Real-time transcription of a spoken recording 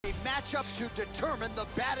matchup to determine the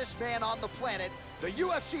baddest man on the planet. The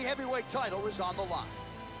UFC heavyweight title is on the line.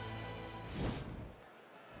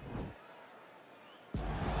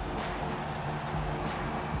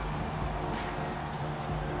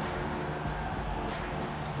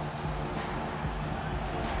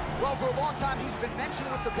 Well, for a long time, he's been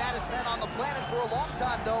mentioned with the baddest men on the planet. For a long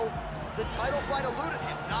time, though, the title fight eluded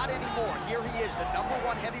him. Not anymore. Here he is, the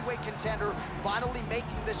 #1 heavyweight contender, finally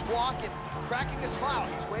making this walk and cracking a smile.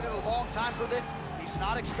 He's waited a long time for this. He's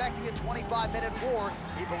not expecting a 25-minute war.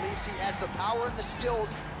 He believes he has the power and the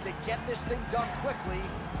skills to get this thing done quickly.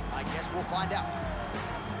 I guess we'll find out.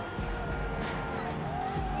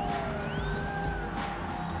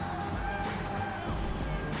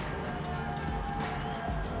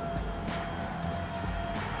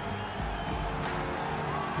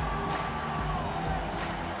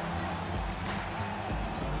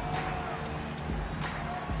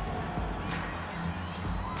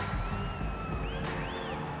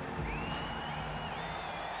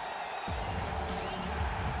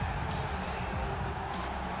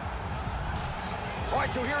 All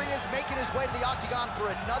right, so here he is making his way to the octagon for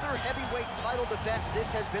another heavyweight title defense. This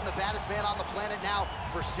has been the baddest man on the planet now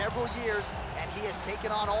for several years, and he has taken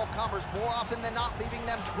on all comers more often than not, leaving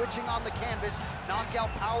them twitching on the canvas, knockout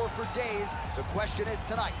power for days. The question is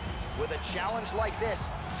tonight, with a challenge like this,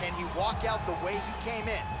 can he walk out the way he came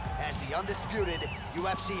in as the undisputed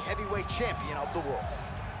UFC heavyweight champion of the world?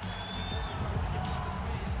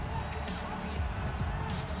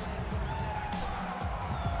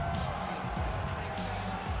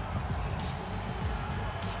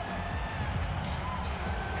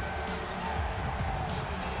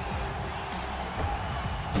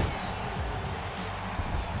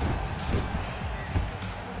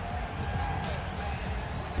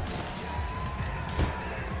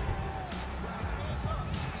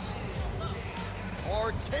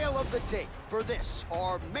 Our tale of the tape for this,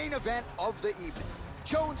 our main event of the evening.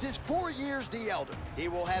 Jones is 4 years the elder. He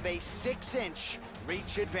will have a 6-inch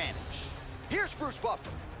reach advantage. Here's Bruce Buffer.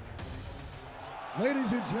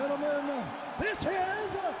 Ladies and gentlemen, this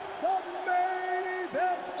is the main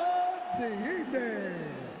event of the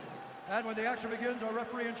evening. And when the action begins, our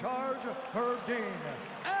referee in charge, Herb Dean.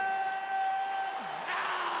 And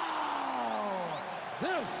now,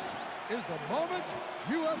 this is the moment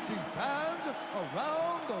UFC fans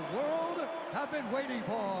around the world have been waiting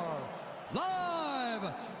for.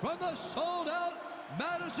 Live from the sold-out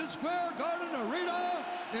Madison Square Garden Arena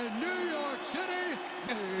in New York City,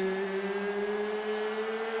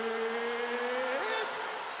 it's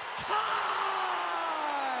time!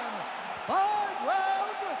 5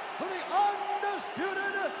 rounds for the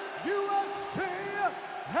undisputed UFC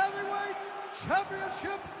Heavyweight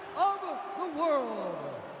Championship of the world.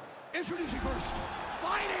 Introducing first,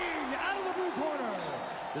 fighting out of the blue corner.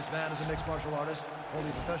 This man is a mixed martial artist, holding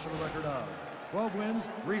a professional record of 12 wins,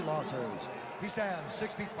 3 losses. He stands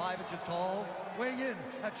 6 feet 5 inches tall, weighing in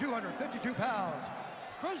at 252 pounds.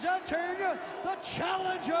 Presenting the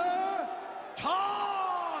challenger,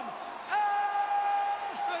 Tom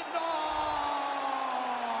Aspinall.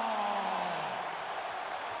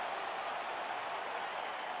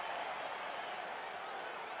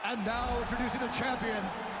 And now introducing the champion,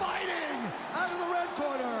 fighting out of the red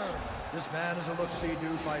corner. This man is a look-see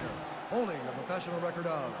new fighter, holding a professional record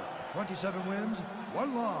of 27 wins,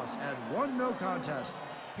 1 loss, and 1 no contest.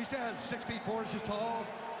 He stands 6 feet 4 inches tall,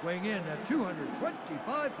 weighing in at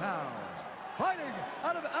 225 pounds. Fighting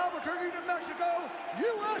out of Albuquerque, New Mexico,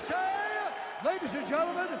 USA, ladies and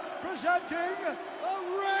gentlemen, presenting the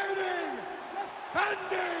reigning,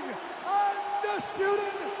 defending,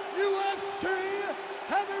 undisputed UFC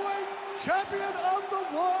heavyweight champion of the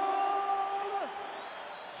world,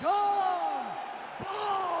 Jon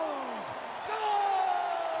Jones.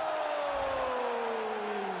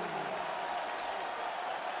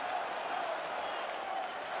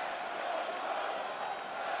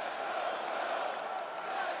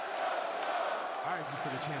 All right, this is for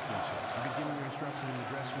the championship. You've been giving your instructions in the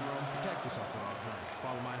dressing room. Protect yourself at all times.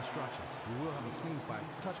 Follow my instructions. We will have a clean fight.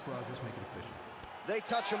 Touch gloves, let's make it official. They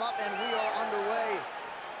touch him up, and we are underway.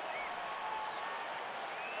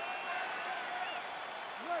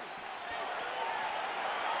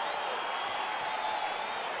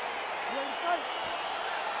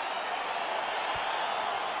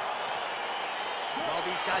 Well,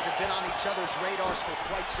 these guys have been on each other's radars for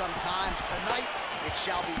quite some time. Tonight, it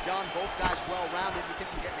shall be done. Both guys well-rounded. You think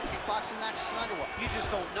we're getting a kickboxing match tonight or what? You just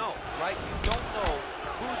don't know, right? You don't know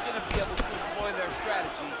who's going to be able to employ their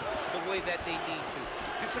strategy the way that they need to.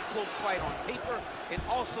 This is a close fight on paper, and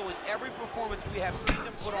also in every performance we have seen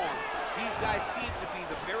them put on. These guys seem to be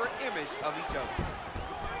the mirror image of each other.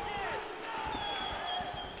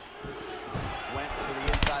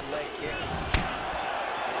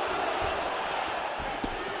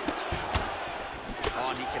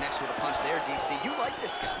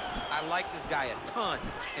 this guy? I like this guy a ton,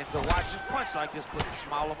 and to watch his punch like this puts a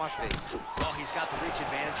smile on my face. Well, he's got the reach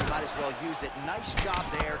advantage. You might as well use it. Nice job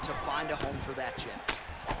there to find a home for that jab.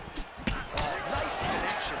 Nice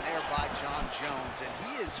connection there by Jon Jones, and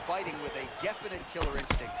he is fighting with a definite killer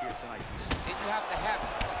instinct here tonight, DC. And you have to have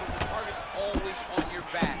it, because the target's always on your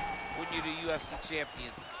back when you're the UFC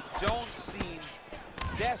champion. Jones seems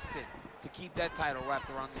destined to keep that title wrapped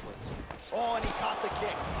around his waist. Oh, and he caught the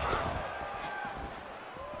kick.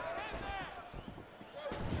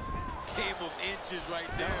 Game of inches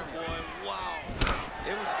right there, boy. Wow.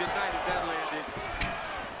 It was good night if that landed.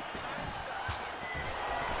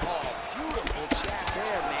 Oh, beautiful jab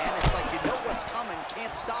there, man. It's like you know what's coming,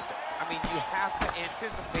 can't stop it. I mean, you have to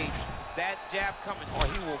anticipate that jab coming, or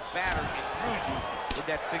he will batter and bruise you with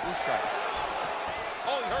that single strike.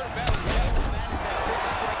 Oh, he heard a battle jab. That is as big a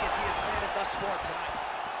strike as he has landed thus far tonight.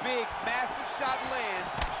 Big, massive shot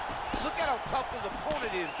lands. Look at how tough his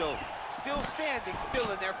opponent is, though. Still standing, still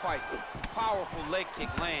in their fight. Powerful leg kick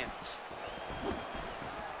lands.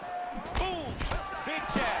 Boom! Big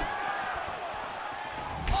jab.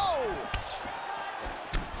 Oh!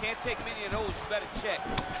 Can't take many of those, you better check.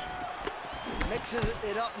 Mixes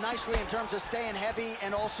it up nicely in terms of staying heavy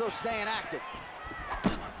and also staying active.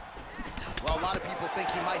 Well, a lot of people think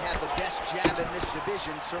he might have the best jab in this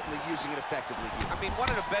division, certainly using it effectively here. I mean, one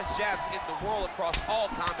of the best jabs in the world across all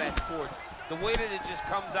combat sports. The way that it just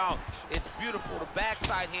comes out, it's beautiful. The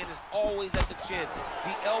backside hand is always at the chin.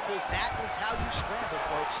 The elbows. That is how you scramble,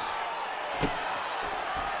 folks.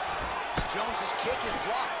 Jones's kick is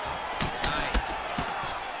blocked. Nice.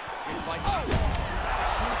 Infight. Oh! Is that a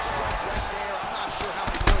huge strike right there? I'm not sure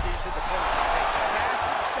how many more of these his opponent can take.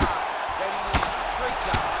 Massive shot that he made. Great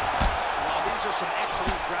job. Well, these are some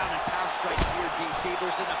excellent ground and pound strikes here, DC.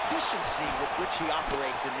 There's an efficiency with which he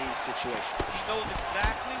operates in these situations. He knows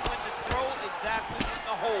exactly when to throw, exactly when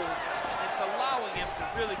to hold. It's allowing him to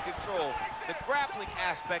really control the grappling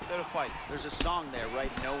aspect of the fight. There's a song there,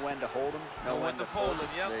 right? Know when to hold him, Know when to fold him.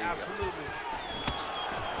 Yep, absolutely.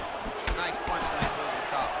 Nice punch land over the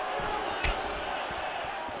top.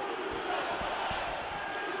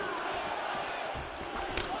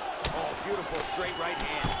 Oh, beautiful straight right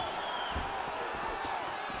hand.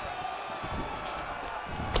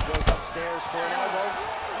 Goes upstairs for an elbow.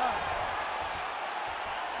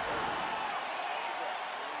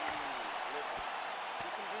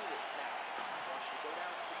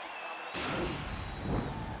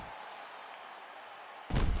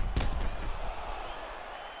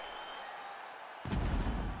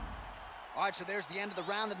 All right, so there's the end of the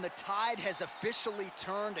round, and the tide has officially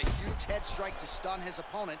turned. A huge head strike to stun his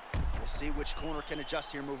opponent. We'll see which corner can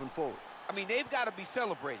adjust here moving forward. I mean, they've got to be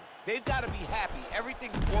celebrating. They've got to be happy.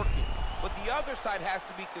 Everything's working. But the other side has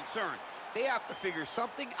to be concerned. They have to figure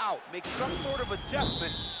something out, make some sort of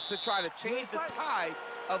adjustment to try to change the tide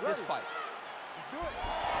of this fight.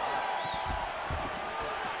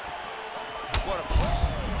 What a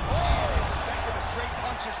As effective as straight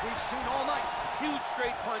punches we've seen all night. huge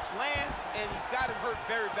straight punch lands, and he's got him hurt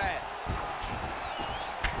very bad.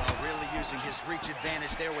 Well, really using his reach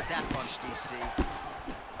advantage there with that punch, DC.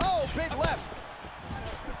 Oh, big left.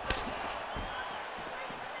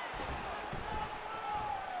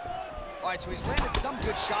 All right, so he's landed some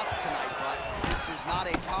good shots tonight, but this is not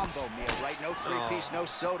a combo meal, right? No three-piece, no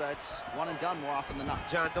soda. It's one and done more often than not.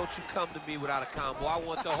 John, don't you come to me without a combo. I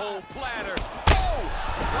want the whole platter. Oh!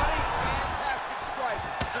 What a fantastic strike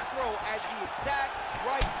to throw at the exact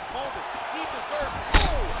right moment. He deserves it.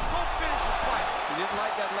 Oh! Go finish his fight. He didn't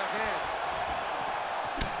like that left hand.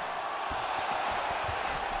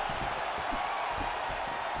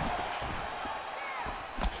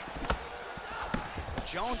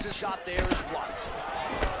 Jones' shot there is blocked.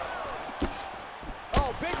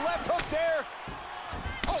 Oh, big left hook there.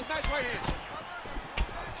 Oh, nice right hand.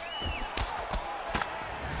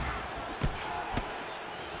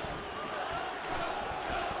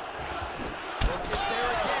 Hook is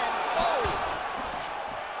there again. Oh!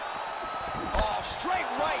 Oh, straight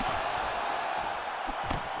right.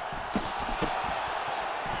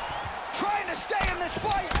 Trying to stay in this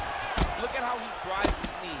fight. Look at how he drives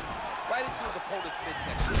his knee right into his opponent's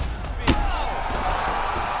midsection. Big.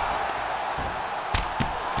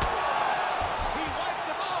 He wiped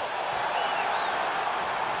him out.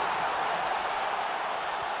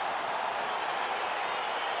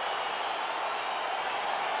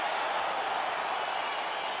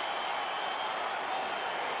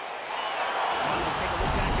 Let's take a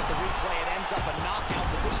look back at the replay. It ends up a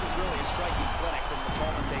knockout, but this was really a striking clinic from the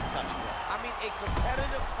moment they touched it. I mean, a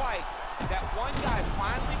competitive fight. That one guy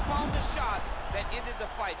finally found the shot that ended the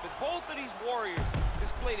fight. But both of these warriors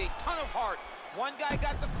displayed a ton of heart One guy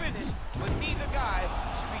got the finish, but neither guy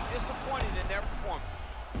should be disappointed in their performance.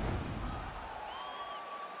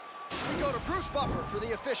 We go to Bruce Buffer for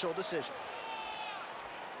the official decision.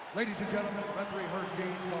 Ladies and gentlemen, referee Herb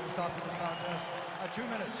Dean's going to stop this contest at 2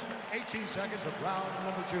 minutes, 18 seconds of round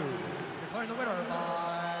number 2. Declaring the winner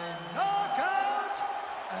by knockout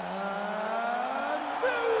and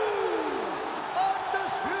new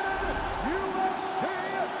undisputed UFC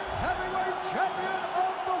heavyweight champion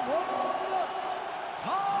of the world,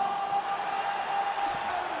 Tom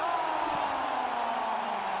ASPiNALL.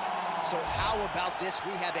 So how about this?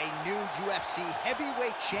 We have a new UFC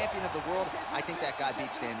heavyweight champion of the world. I think that guy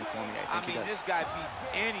beats Daniel Cormier. I mean, this guy beats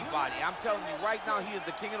anybody. I'm telling you, right now, he is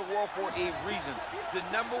the king of the world for a reason. The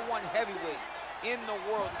 #1 heavyweight in the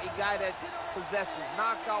world, a guy that possesses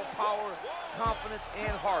knockout power, confidence,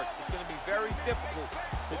 and heart. It's going to be very difficult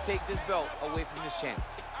to take this belt away from this champ.